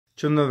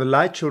Children of the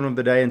light, children of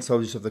the day, and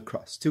soldiers of the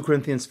cross. 2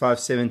 Corinthians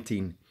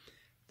 5:17,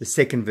 the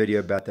second video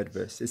about that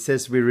verse. It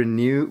says we're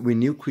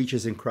new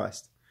creatures in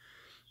Christ.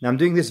 Now I'm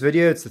doing this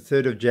video, it's the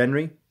 3rd of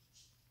January,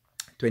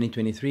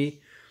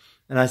 2023.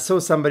 And I saw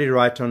somebody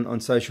write on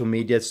social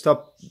media,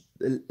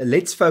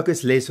 let's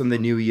focus less on the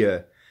new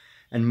year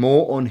and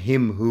more on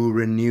Him who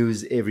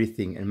renews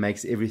everything and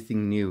makes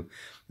everything new.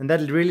 And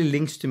that really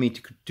links to me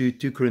to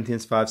 2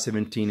 Corinthians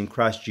 5:17, in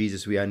Christ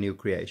Jesus we are new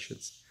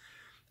creations.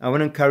 I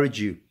want to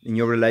encourage you in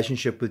your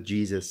relationship with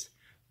Jesus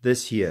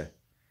this year.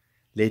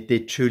 Let there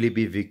truly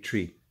be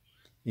victory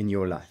in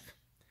your life.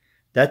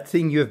 That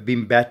thing you have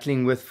been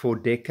battling with for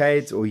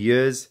decades or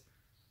years,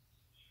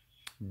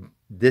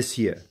 this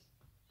year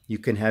you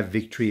can have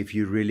victory if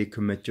you really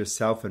commit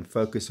yourself and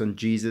focus on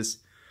Jesus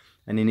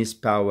and in His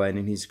power and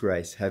in His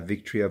grace. Have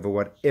victory over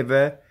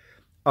whatever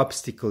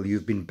obstacle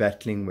you've been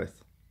battling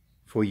with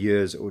for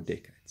years or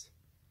decades.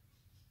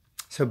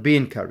 So be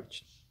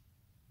encouraged.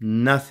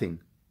 Nothing,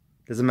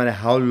 doesn't matter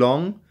how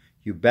long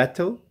you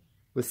battle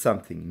with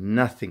something,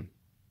 nothing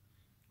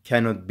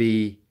cannot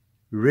be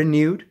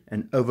renewed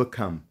and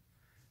overcome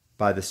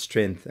by the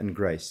strength and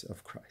grace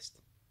of Christ.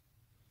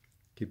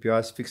 Keep your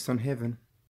eyes fixed on heaven.